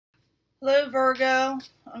Hello Virgo,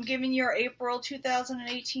 I'm giving your April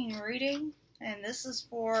 2018 reading, and this is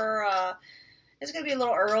for, it's going to be a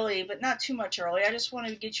little early, but not too much early. I just wanted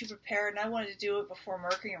to get you prepared, and I wanted to do it before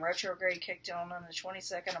Mercury in retrograde kicked in on the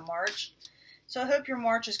 22nd of March. So I hope your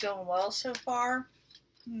March is going well so far.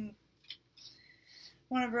 I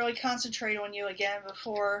want to really concentrate on you again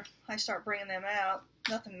before I start bringing them out.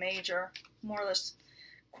 Nothing major, more or less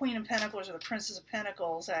Queen of Pentacles or the Princess of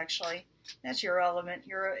Pentacles, actually. That's your element,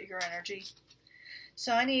 your energy.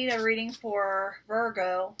 So I need a reading for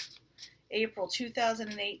Virgo, April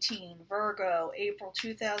 2018. Virgo, April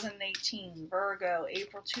 2018. Virgo,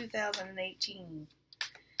 April 2018.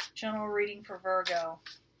 General reading for Virgo.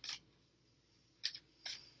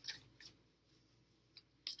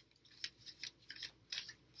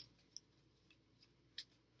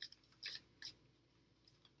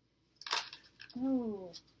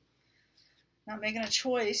 Ooh. Not making a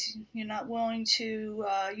choice. You're not willing to,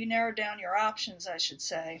 you narrowed down your options, I should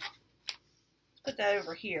say. Put that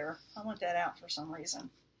over here. I want that out for some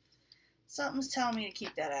reason. Something's telling me to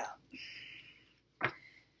keep that out.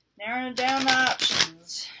 Narrowing down the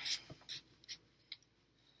options.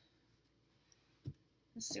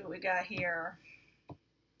 Let's see what we got here.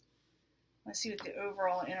 Let's see what the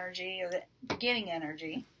overall energy, or the beginning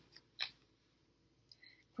energy.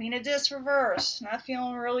 Queen of Discs reverse. Not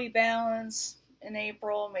feeling really balanced in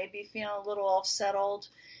April. Maybe feeling a little off-settled.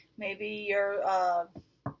 Maybe you're a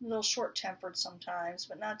little short-tempered sometimes,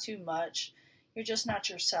 but not too much. You're just not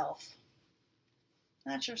yourself.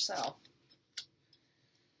 Not yourself.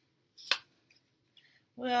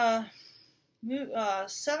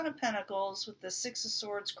 Seven of Pentacles with the Six of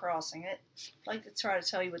Swords crossing it. I'd like to try to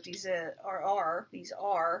tell you what these are. These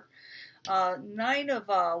are Nine of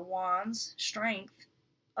Wands, strength.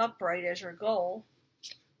 Upright as your goal.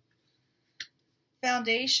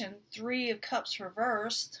 Foundation, Three of Cups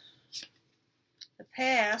reversed. The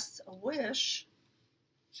past, a wish.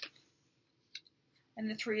 And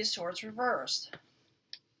the Three of Swords reversed.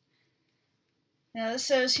 Now this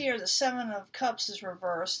says here the Seven of Cups is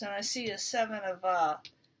reversed, and I see a Seven of,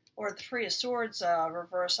 or the Three of Swords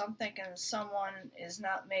reversed. I'm thinking someone is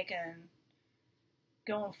not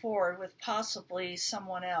going forward with possibly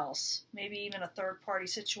someone else, maybe even a third-party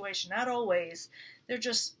situation. Not always. They're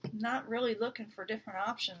just not really looking for different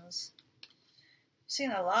options.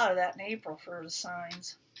 Seen a lot of that in April for the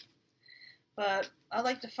signs. But I'd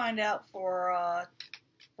like to find out for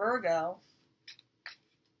Virgo,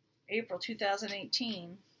 April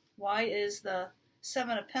 2018, why is the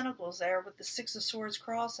Seven of Pentacles there with the Six of Swords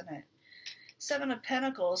crossing it? Seven of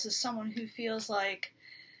Pentacles is someone who feels like,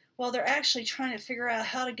 well, they're actually trying to figure out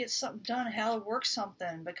how to get something done, how to work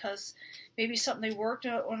something, because maybe something they worked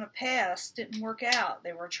on in the past didn't work out.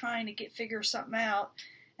 They were trying to figure something out,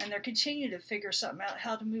 and they're continuing to figure something out,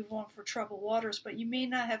 how to move on for troubled waters, but you may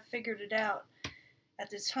not have figured it out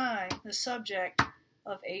at the time, the subject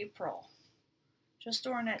of April, just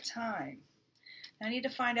during that time. I need to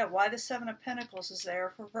find out why the Seven of Pentacles is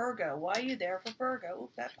there for Virgo. Why are you there for Virgo?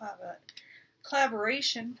 Oop, that popped up.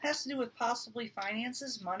 Collaboration has to do with possibly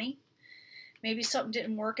finances, money. Maybe something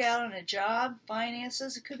didn't work out on a job,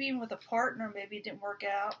 finances. It could be even with a partner. Maybe it didn't work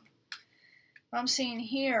out. I'm seeing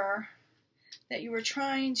here that you were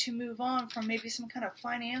trying to move on from maybe some kind of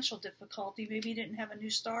financial difficulty. Maybe you didn't have a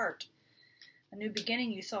new start, a new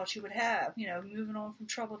beginning you thought you would have. You know, moving on from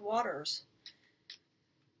troubled waters.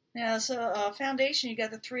 Now, so foundation, you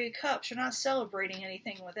got the Three of Cups. You're not celebrating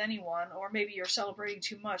anything with anyone, or maybe you're celebrating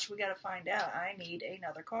too much. We got to find out. I need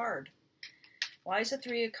another card. Why is the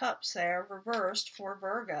Three of Cups there reversed for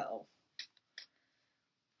Virgo?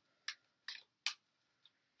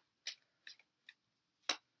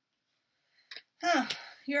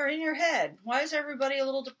 You're in your head. Why is everybody a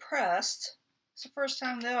little depressed? It's the first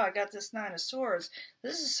time, though, I got this Nine of Swords.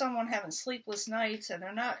 This is someone having sleepless nights, and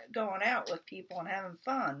they're not going out with people and having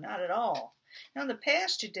fun. Not at all. Now, in the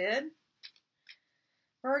past, you did.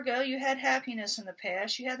 Virgo, you had happiness in the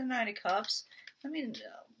past. You had the Nine of Cups. I mean,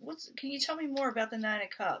 can you tell me more about the Nine of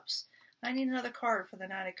Cups? I need another card for the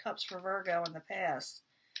Nine of Cups for Virgo in the past.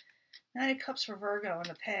 Nine of Cups for Virgo in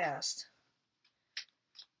the past.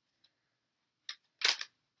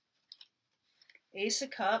 Ace of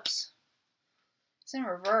Cups. It's in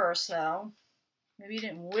reverse, though. Maybe you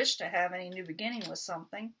didn't wish to have any new beginning with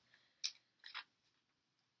something.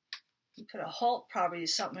 You put a halt probably to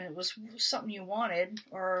something. It was something you wanted,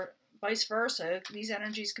 or vice versa. These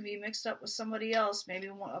energies can be mixed up with somebody else, maybe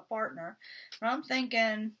a partner. But I'm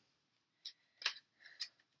thinking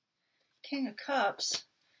King of Cups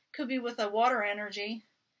could be with a water energy,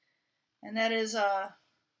 and that is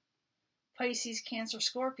Pisces, Cancer,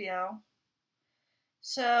 Scorpio.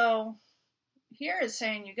 So here it's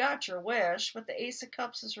saying you got your wish, but the Ace of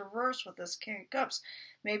Cups is reversed with this King of Cups.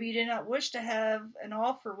 Maybe you did not wish to have an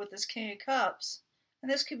offer with this King of Cups.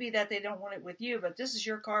 And this could be that they don't want it with you, but this is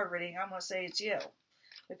your card reading. I'm going to say it's you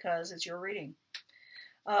because it's your reading.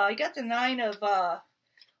 You got the Nine of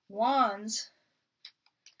Wands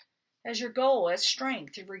as your goal, as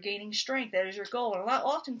strength. You're regaining strength. That is your goal. And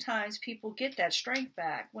oftentimes people get that strength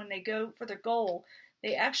back. When they go for their goal,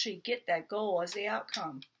 they actually get that goal as the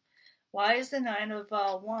outcome. Why is the Nine of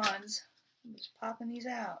Wands? I'm just popping these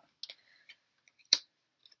out.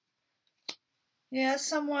 Yeah,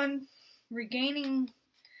 someone regaining,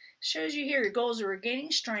 shows you here, your goals are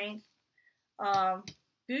regaining strength,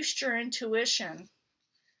 boost your intuition,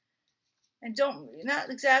 and not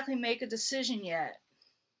exactly make a decision yet.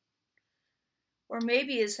 Or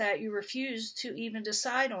maybe it's that you refuse to even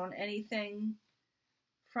decide on anything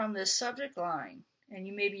from this subject line,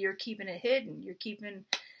 and maybe you're keeping it hidden. You're keeping,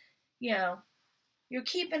 you're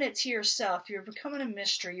keeping it to yourself. You're becoming a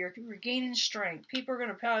mystery. You're regaining strength. People are going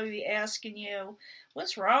to probably be asking you,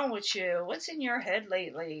 what's wrong with you? What's in your head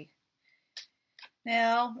lately?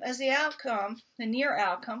 Now, as the outcome, the near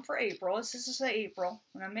outcome for April, this is April,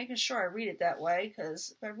 and I'm making sure I read it that way,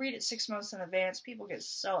 because if I read it 6 months in advance, people get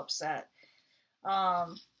so upset.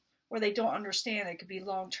 Or they don't understand it could be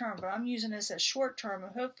long term, but I'm using this as short term,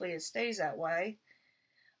 and hopefully it stays that way.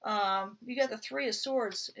 You got the Three of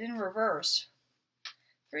Swords in reverse.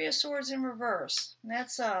 Three of Swords in reverse. And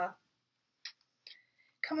that's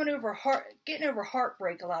getting over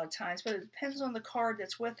heartbreak a lot of times, but it depends on the card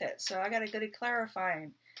that's with it. So I got to go to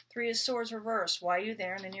clarifying. Three of Swords reverse. Why are you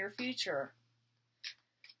there in the near future?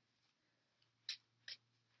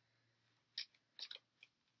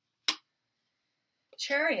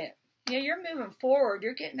 Chariot. Yeah, you're moving forward.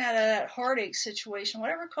 You're getting out of that heartache situation.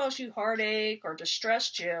 Whatever caused you heartache or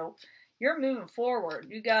distressed you, you're moving forward.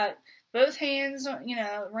 You got both hands,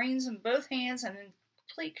 reins in both hands and in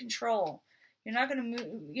complete control. You're not going to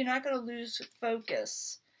move. You're not going to lose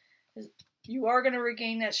focus. You are going to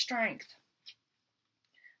regain that strength.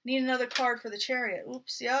 Need another card for the Chariot.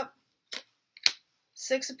 Oops, yep.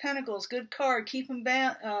 Six of Pentacles, good card. Keeping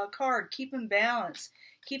balance,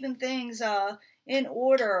 keeping things in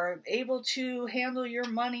order, able to handle your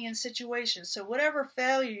money and situations. So whatever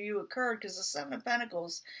failure you occurred, because the Seven of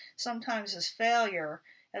Pentacles sometimes is failure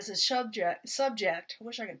as a subject. I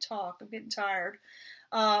wish I could talk. I'm getting tired.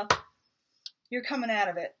 You're coming out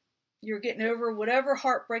of it. You're getting over whatever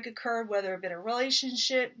heartbreak occurred, whether it been a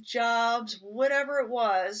relationship, jobs, whatever it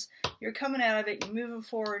was. You're coming out of it. You're moving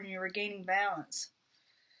forward, and you're regaining balance.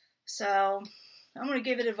 So I'm going to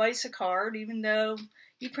give it advice a card, even though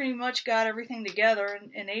you pretty much got everything together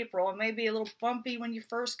in April. It may be a little bumpy when you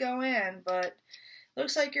first go in, but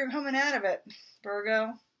looks like you're coming out of it,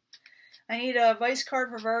 Virgo. I need a advice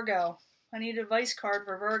card for Virgo. I need an advice card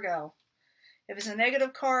for Virgo. If it's a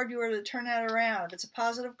negative card, you are to turn that around. If it's a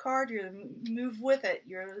positive card, you're to move with it.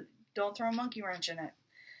 Don't throw a monkey wrench in it.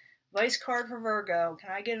 Advice card for Virgo.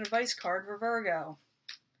 Can I get an advice card for Virgo?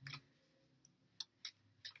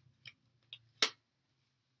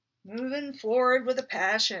 Moving forward with a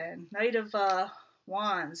passion. Knight of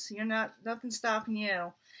Wands. Nothing's stopping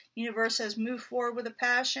you. Universe says move forward with a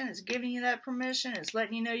passion. It's giving you that permission. It's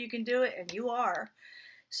letting you know you can do it, and you are.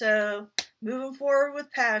 So, moving forward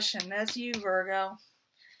with passion. That's you, Virgo.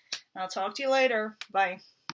 I'll talk to you later. Bye.